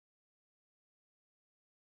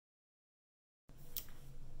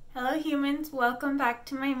Hello humans, welcome back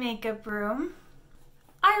to my makeup room.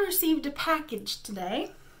 I received a package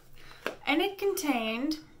today and it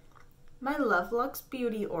contained my Love Luxe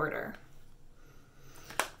beauty order.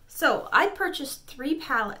 So I purchased 3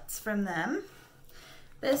 palettes from them.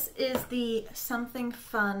 This is the Something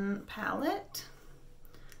Fun palette.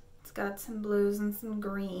 It's got some blues and some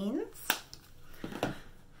greens.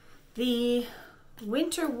 The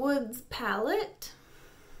Winter Woods palette.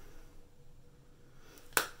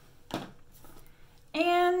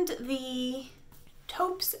 And the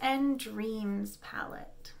Taupes and Dreams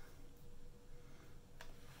palette.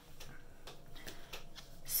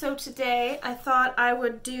 So today I thought I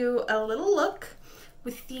would do a little look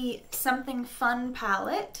with the Something Fun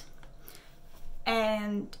palette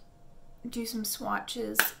and do some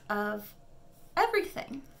swatches of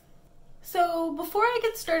everything. So before I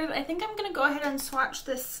get started, I think I'm gonna go ahead and swatch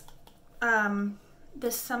this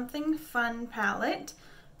this Something Fun palette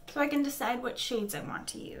so I can decide what shades I want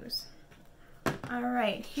to use. All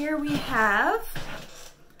right, here we have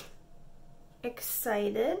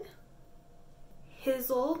Excited,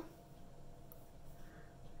 Hizzle,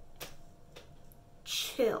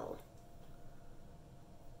 Chill.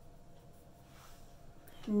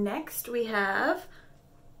 Next we have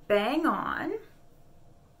Bang On,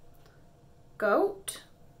 Goat,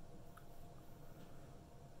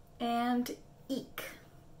 and Eek.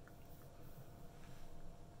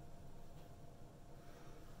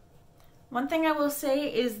 One thing I will say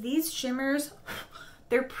is these shimmers,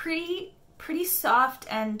 they're pretty soft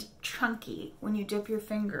and chunky when you dip your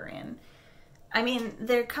finger in. I mean,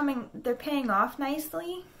 they're paying off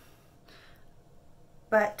nicely,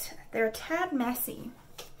 but they're a tad messy.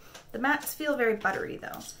 The mattes feel very buttery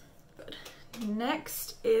though. Good.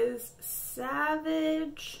 Next is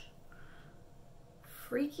Savage,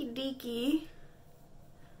 Freaky Deaky,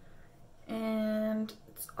 and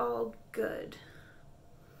It's All Good.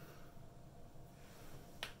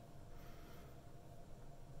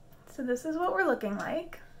 So this is what we're looking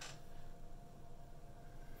like.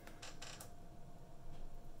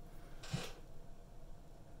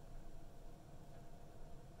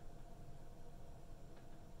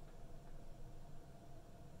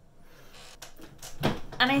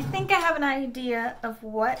 And I think I have an idea of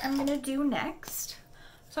what I'm gonna do next.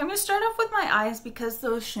 So I'm gonna start off with my eyes because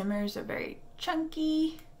those shimmers are very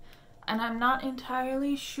chunky and I'm not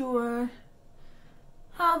entirely sure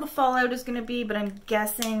how the fallout is going to be, but I'm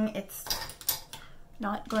guessing it's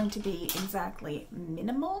not going to be exactly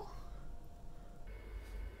minimal.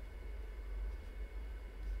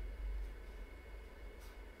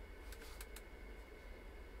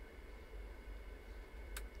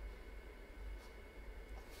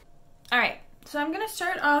 Alright, so I'm going to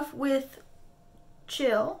start off with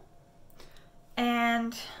Chill,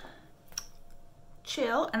 and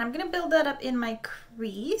I'm going to build that up in my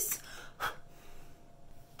crease.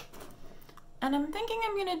 And I'm thinking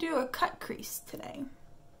I'm gonna do a cut crease today.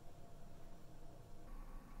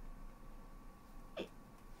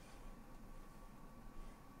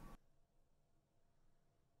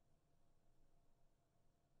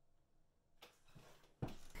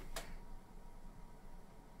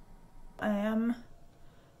 I am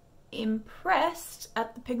impressed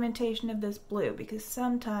at the pigmentation of this blue because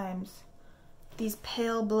sometimes these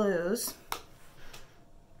pale blues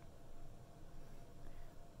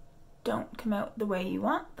don't come out the way you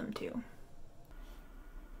want them to.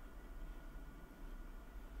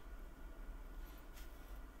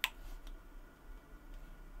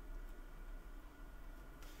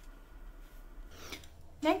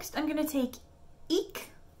 Next, I'm gonna take Eek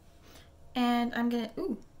and I'm gonna,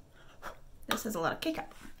 ooh, this has a lot of kick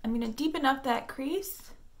up. I'm gonna deepen up that crease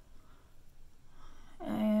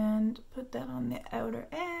and put that on the outer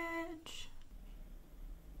edge.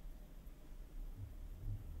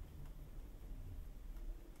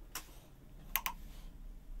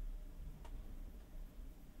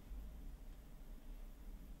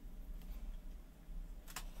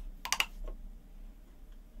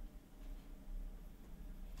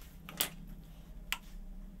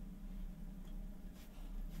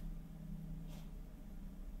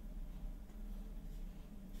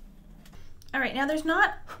 All right, now there's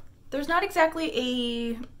not exactly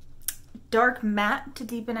a dark matte to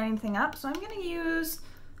deepen anything up, so I'm gonna use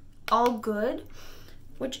All Good,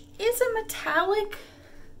 which is a metallic,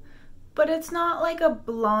 but it's not like a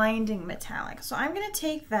blinding metallic. So I'm gonna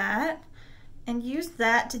take that and use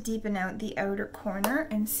that to deepen out the outer corner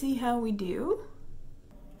and see how we do.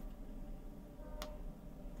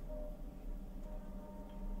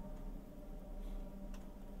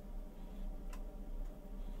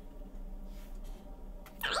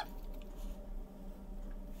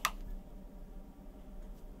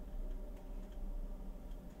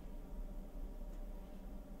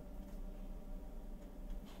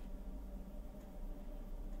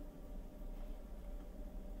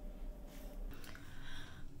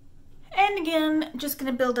 again, just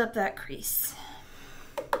gonna build up that crease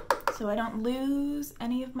so I don't lose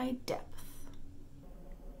any of my depth.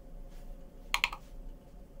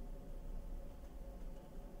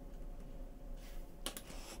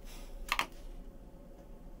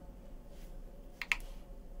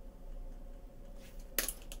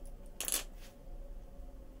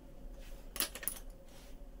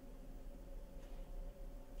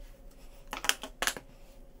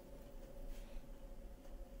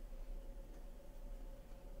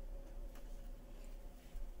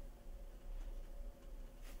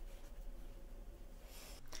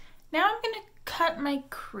 Now I'm going to cut my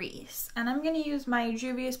crease, and I'm going to use my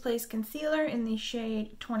Juvia's Place concealer in the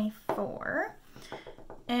shade 24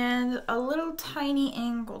 and a little tiny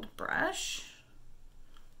angled brush.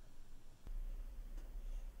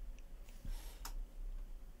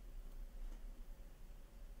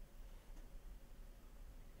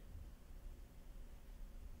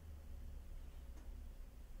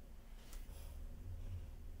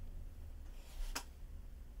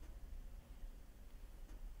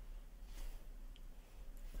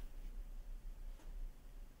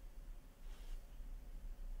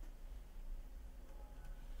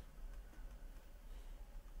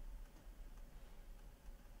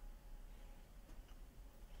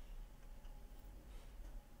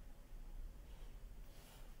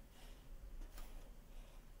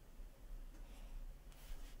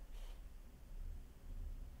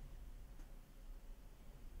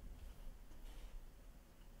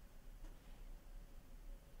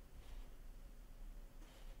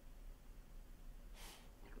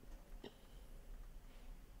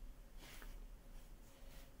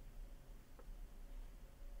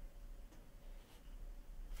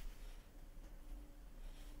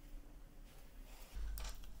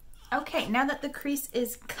 Okay, now that the crease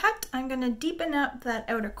is cut, I'm going to deepen up that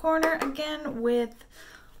outer corner again with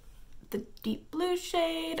the deep blue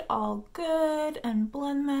shade, All Good, and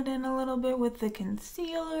blend that in a little bit with the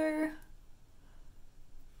concealer.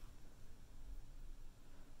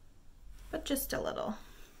 But just a little.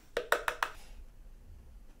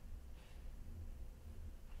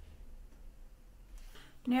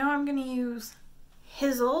 Now I'm going to use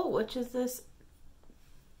Hizzle, which is this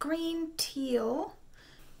green teal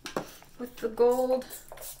with the gold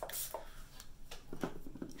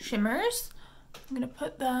shimmers. I'm going to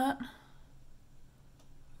put that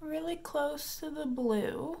really close to the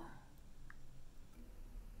blue.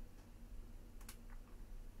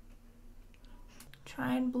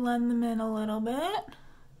 Try and blend them in a little bit.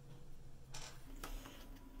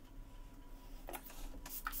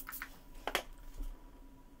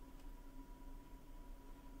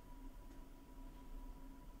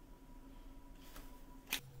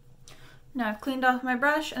 Now I've cleaned off my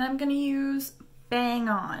brush and I'm going to use Bang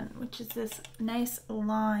On, which is this nice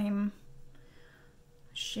lime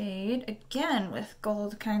shade, again with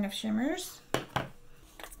gold kind of shimmers.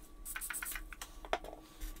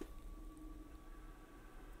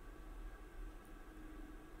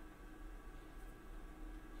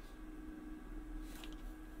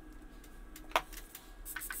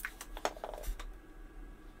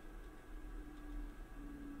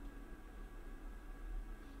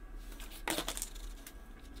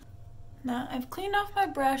 Now I've cleaned off my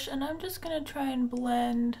brush and I'm just going to try and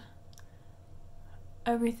blend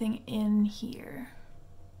everything in here.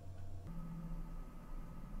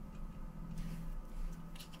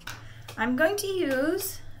 I'm going to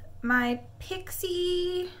use my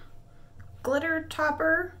Pixi glitter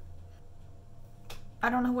topper. I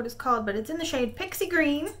don't know what it's called, but it's in the shade Pixi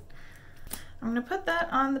Green. I'm going to put that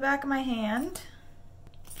on the back of my hand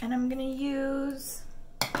and I'm going to use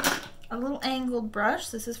a little angled brush.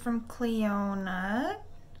 This is from Cleona.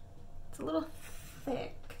 It's a little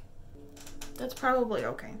thick. That's probably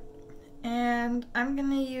okay. And I'm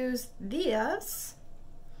gonna use this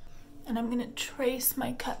and I'm gonna trace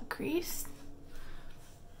my cut crease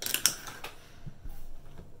to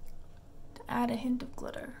add a hint of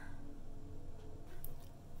glitter.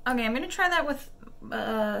 Okay, I'm gonna try that with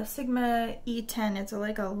Sigma E10. It's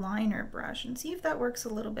like a liner brush and see if that works a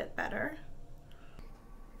little bit better.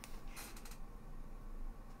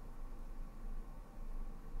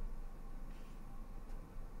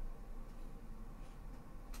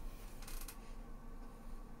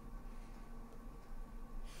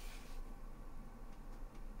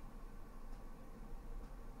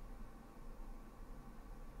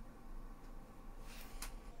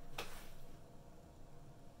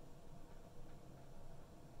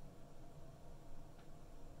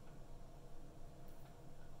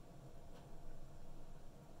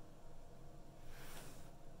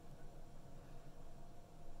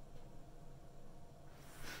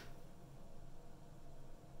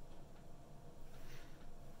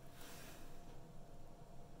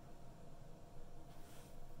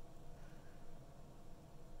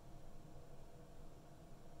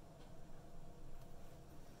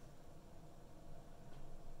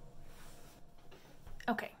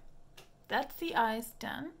 Okay, that's the eyes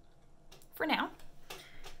done for now.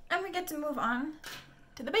 And we get to move on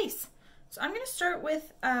to the base. So I'm going to start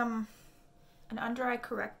with an under eye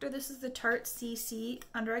corrector. This is the Tarte CC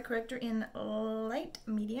under eye corrector in light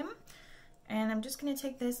medium. And I'm just going to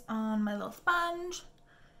take this on my little sponge.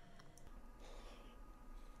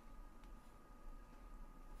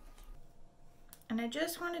 And I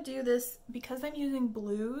just want to do this because I'm using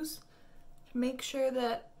blues. Make sure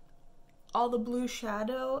that all the blue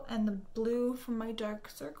shadow and the blue from my dark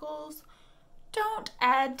circles don't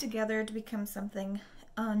add together to become something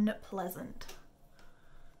unpleasant.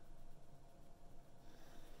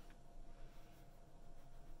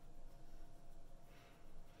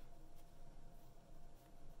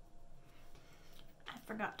 I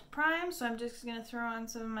forgot to prime, so I'm just going to throw on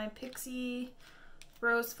some of my Pixi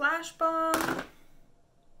Rose Flash Bomb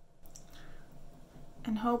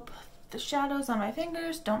and hope the shadows on my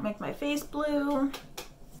fingers don't make my face blue.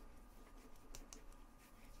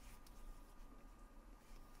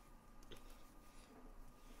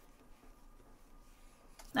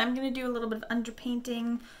 I'm going to do a little bit of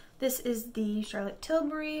underpainting. This is the Charlotte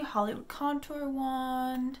Tilbury Hollywood Contour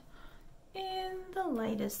Wand in the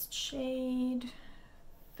lightest shade,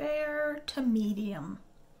 fair to medium.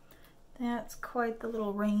 That's quite the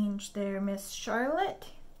little range there, Miss Charlotte.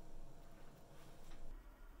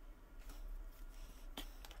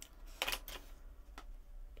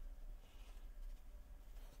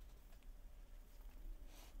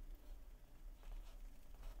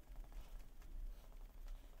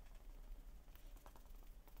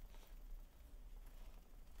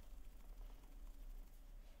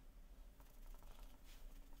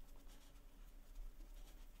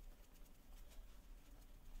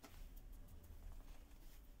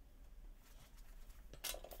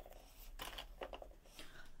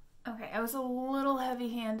 Okay, I was a little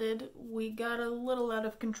heavy-handed. We got a little out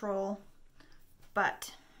of control,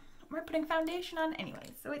 but we're putting foundation on anyway,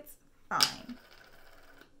 so it's fine.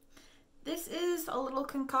 This is a little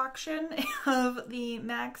concoction of the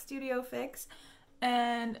MAC Studio Fix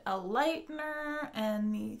and a lightener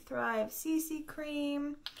and the Thrive CC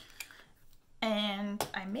cream, and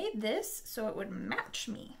I made this so it would match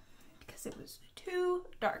me because it was too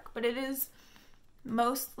dark, but it is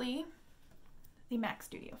mostly the MAC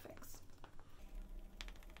Studio Fix.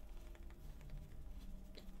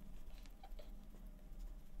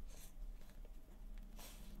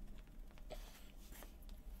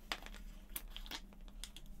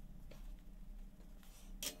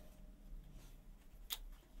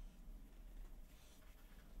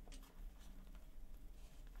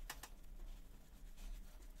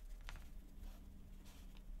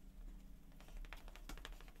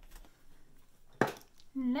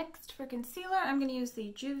 Next, for concealer, I'm going to use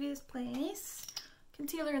the Juvia's Place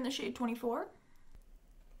concealer in the shade 24.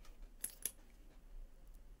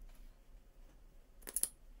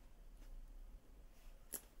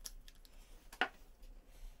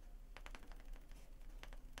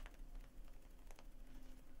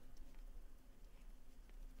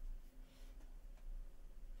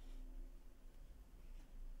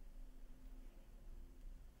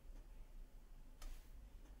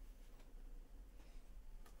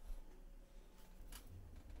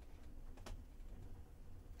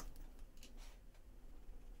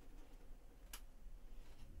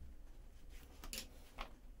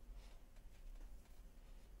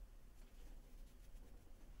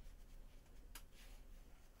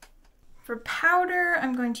 For powder,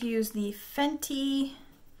 I'm going to use the Fenty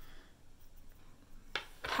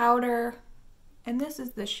powder, and this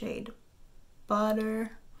is the shade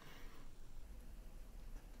Butter.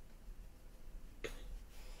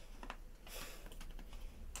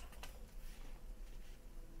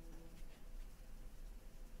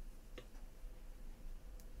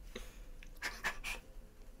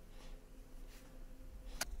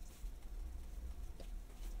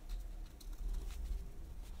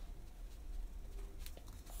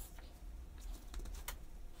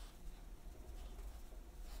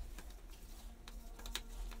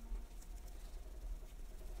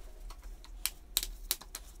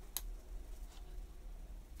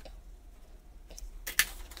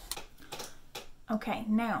 Okay,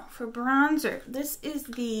 now for bronzer, this is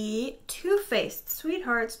the Too Faced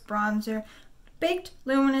Sweethearts Bronzer Baked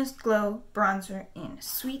Luminous Glow Bronzer in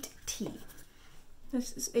Sweet Tea.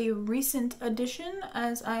 This is a recent addition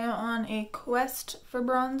as I am on a quest for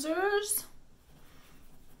bronzers.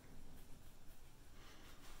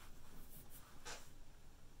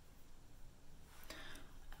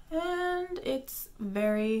 And it's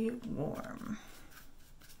very warm.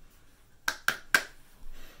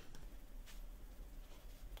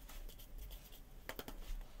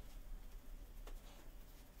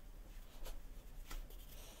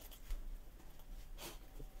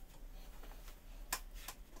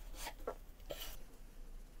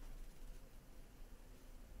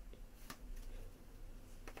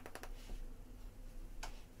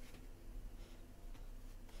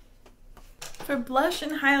 For blush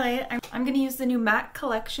and highlight, I'm going to use the new MAC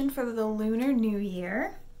collection for the Lunar New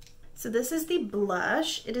Year. So this is the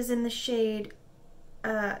blush. It is in the shade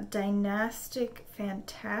Dynastic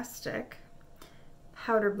Fantastic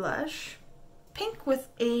Powder Blush. Pink with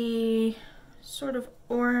a sort of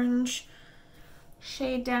orange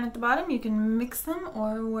shade down at the bottom. You can mix them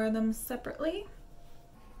or wear them separately.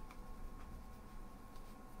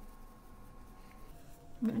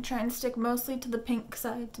 I'm going to try and stick mostly to the pink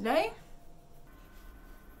side today.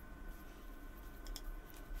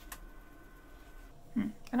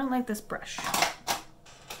 I don't like this brush.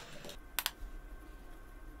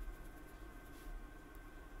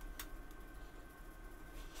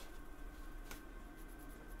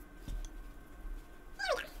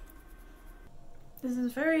 This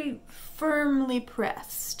is very firmly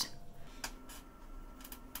pressed.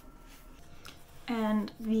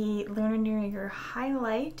 And the Lunar New Year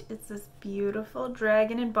highlight is this beautiful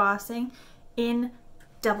dragon embossing in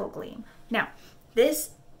Double Gleam. Now,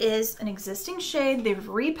 this is an existing shade. They've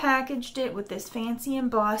repackaged it with this fancy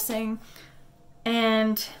embossing.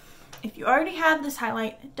 And if you already have this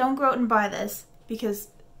highlight, don't go out and buy this because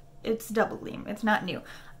it's Double Gleam. It's not new.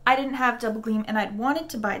 I didn't have Double Gleam and I'd wanted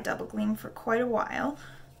to buy Double Gleam for quite a while.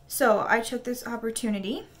 So I took this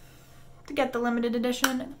opportunity to get the limited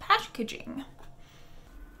edition packaging.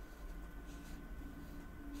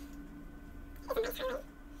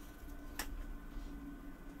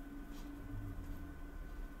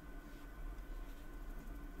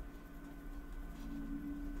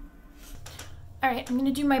 Alright, I'm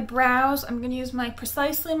going to do my brows. I'm going to use my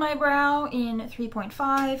Precisely My Brow in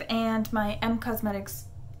 3.5 and my M Cosmetics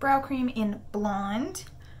Brow Cream in Blonde.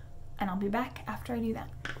 And I'll be back after I do that.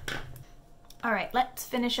 Alright, let's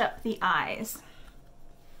finish up the eyes.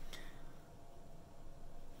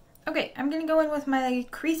 Okay, I'm going to go in with my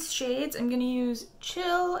crease shades. I'm going to use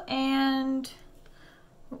Chill and...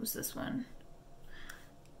 what was this one?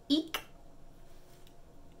 Eek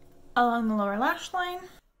along the lower lash line.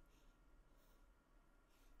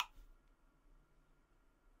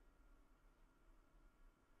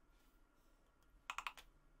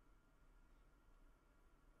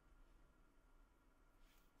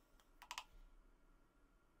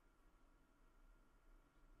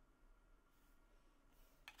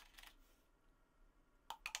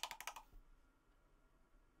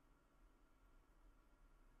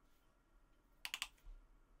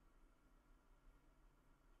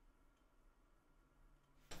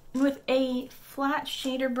 With a flat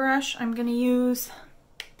shader brush, I'm going to use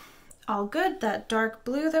All Good, that dark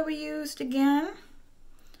blue that we used again.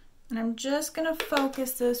 And I'm just going to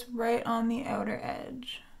focus this right on the outer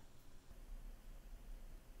edge.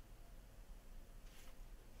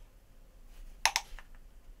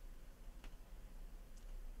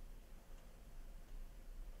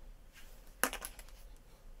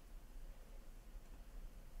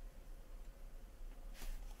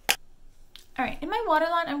 Alright, in my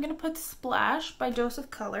waterline, I'm going to put Splash by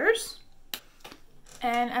Joseph Colours.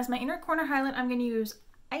 And as my inner corner highlight, I'm going to use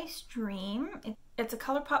Ice Dream. It's a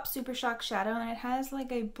Colourpop Super Shock Shadow, and it has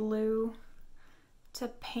like a blue to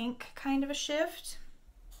pink kind of a shift.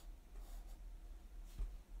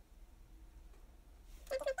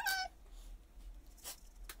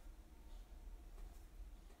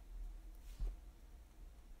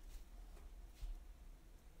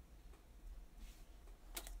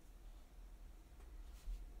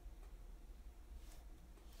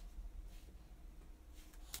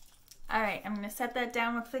 Alright, I'm going to set that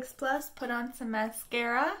down with Fix Plus, put on some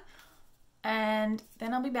mascara, and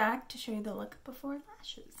then I'll be back to show you the look before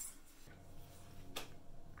lashes.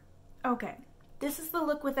 Okay, this is the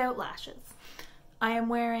look without lashes. I am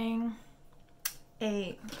wearing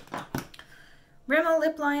a Rimmel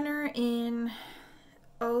lip liner in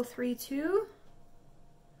 032,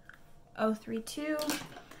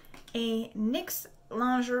 a NYX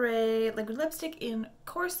Lingerie liquid lipstick in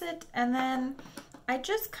Corset, and then I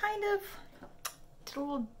just kind of did a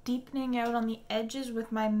little deepening out on the edges with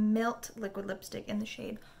my Melt liquid lipstick in the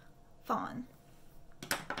shade Fawn,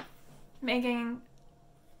 making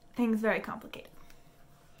things very complicated.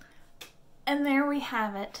 And there we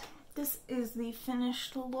have it. This is the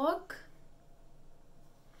finished look.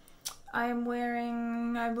 I am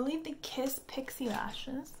wearing, I believe, the Kiss Pixi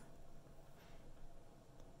lashes.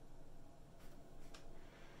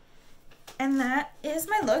 And that is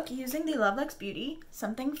my look using the Love Luxe Beauty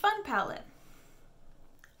Something Fun palette.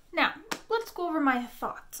 Now, let's go over my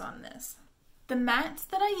thoughts on this. The mattes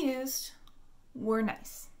that I used were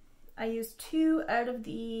nice. I used 2 out of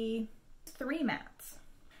the 3 mattes.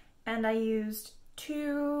 And I used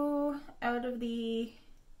 2 out of the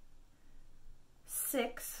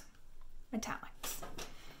 6 metallics.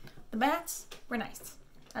 The mattes were nice.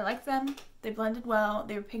 I liked them. They blended well.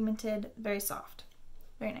 They were pigmented, very soft.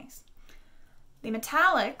 Very nice. The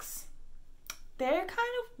metallics, they're kind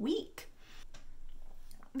of weak.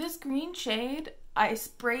 This green shade, I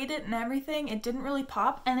sprayed it and everything. It didn't really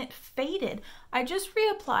pop and it faded. I just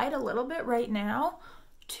reapplied a little bit right now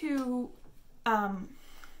to,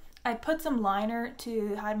 I put some liner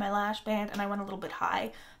to hide my lash band and I went a little bit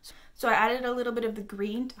high. So I added a little bit of the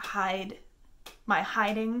green to hide my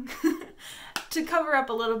hiding, to cover up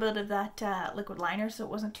a little bit of that liquid liner so it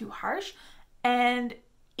wasn't too harsh. And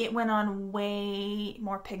it went on way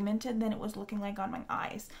more pigmented than it was looking like on my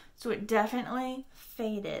eyes. So it definitely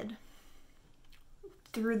faded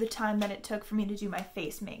through the time that it took for me to do my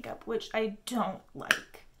face makeup, which I don't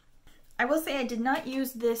like. I will say I did not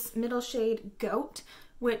use this middle shade Goat,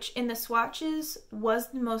 which in the swatches was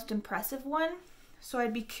the most impressive one. So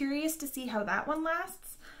I'd be curious to see how that one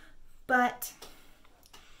lasts, but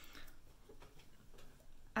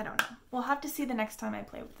I don't know. We'll have to see the next time I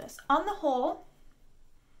play with this. On the whole,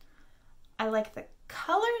 I like the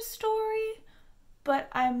color story, but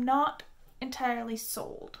I'm not entirely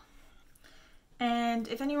sold. And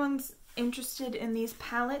if anyone's interested in these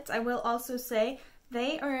palettes, I will also say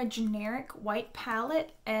they are a generic white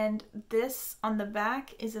palette, and this on the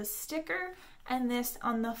back is a sticker, and this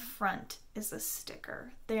on the front is a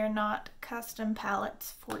sticker. They are not custom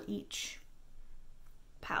palettes for each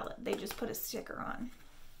palette. They just put a sticker on.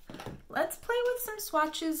 Let's play with some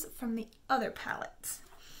swatches from the other palettes.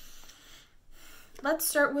 Let's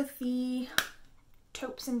start with the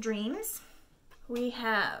Taupes and Dreams. We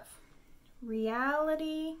have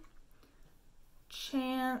Reality,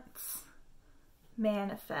 Chance,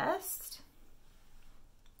 Manifest.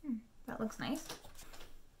 That looks nice.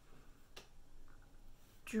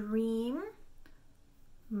 Dream,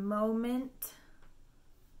 Moment,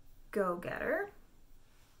 Go-Getter.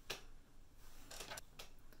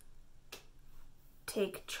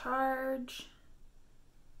 Take Charge,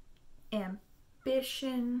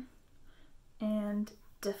 Ambition, and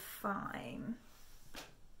Define.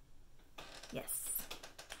 Yes.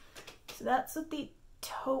 So that's what the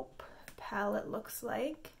taupe palette looks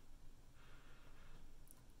like.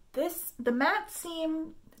 The mattes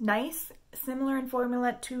seem nice, similar in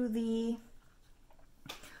formula to the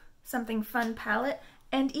Something Fun palette,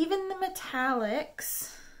 and even the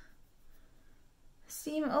metallics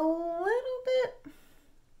seem a little bit,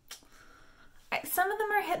 some of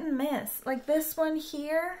them are hit and miss. Like this one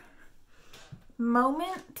here,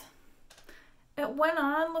 Moment, it went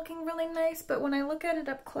on looking really nice, but when I look at it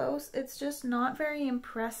up close, it's just not very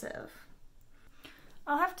impressive.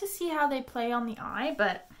 I'll have to see how they play on the eye,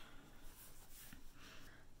 but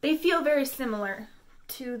they feel very similar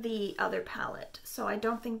to the other palette, so I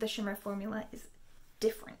don't think the shimmer formula is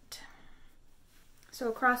different. So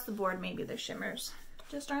across the board, maybe the shimmers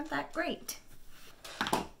just aren't that great.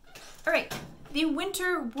 All right, the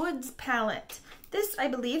Winter Woods palette. This, I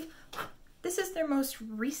believe, this is their most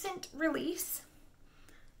recent release,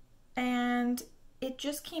 and it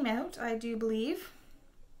just came out, I do believe.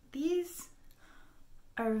 These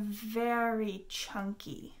are very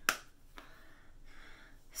chunky.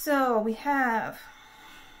 So we have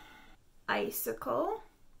Icicle,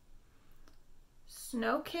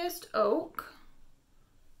 Snow-Kissed Oak,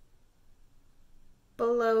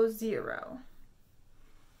 Below Zero.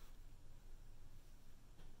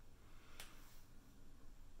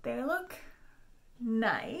 They look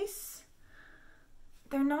nice.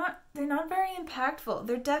 They're not very impactful.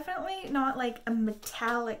 They're definitely not like a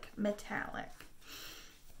metallic.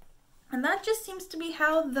 And that just seems to be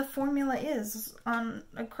how the formula is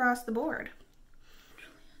across the board.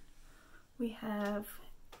 We have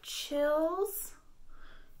Chills,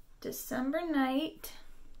 December Night,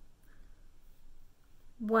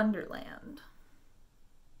 Wonderland.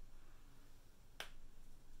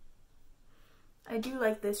 I do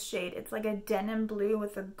like this shade. It's like a denim blue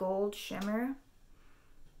with a gold shimmer.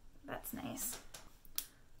 That's nice.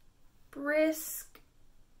 Brisk.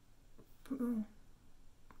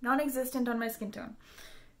 Non-existent on my skin tone.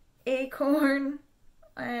 Acorn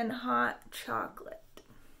and Hot Chocolate.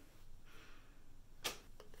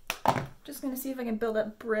 Just gonna see if I can build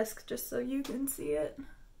up Brisk just so you can see it.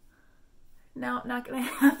 No, not gonna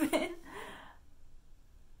happen.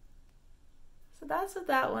 So that's what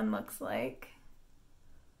that one looks like.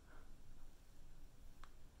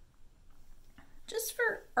 Just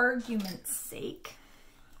for argument's sake,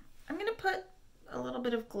 I'm gonna put a little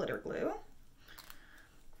bit of glitter glue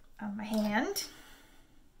on my hand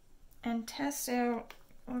and test out.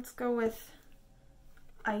 Let's go with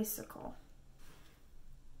Icicle.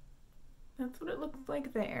 That's what it looks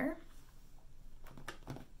like there.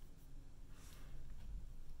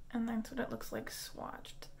 And that's what it looks like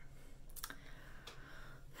swatched.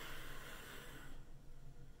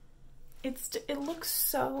 It looks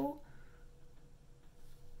so,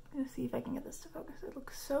 let's see if I can get this to focus. It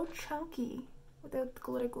looks so chunky without the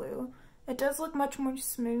glitter glue. It does look much more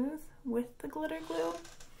smooth with the glitter glue.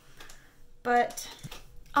 But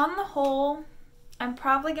on the whole, I'm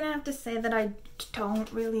probably gonna have to say that I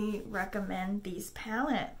don't really recommend these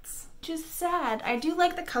palettes, which is sad. I do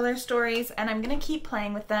like the color stories, and I'm gonna keep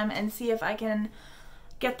playing with them and see if I can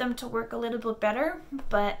get them to work a little bit better,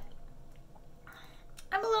 but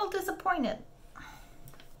I'm a little disappointed.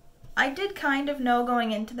 I did kind of know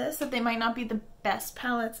going into this that they might not be the best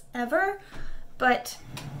palettes ever, but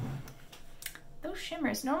those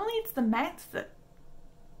shimmers, normally it's the mattes that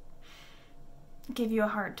give you a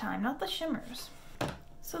hard time, not the shimmers.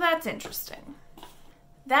 So that's interesting.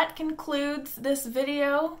 That concludes this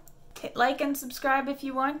video. Hit like and subscribe if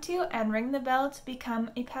you want to, and ring the bell to become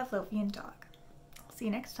a Pavlovian dog. I'll see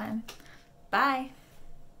you next time. Bye.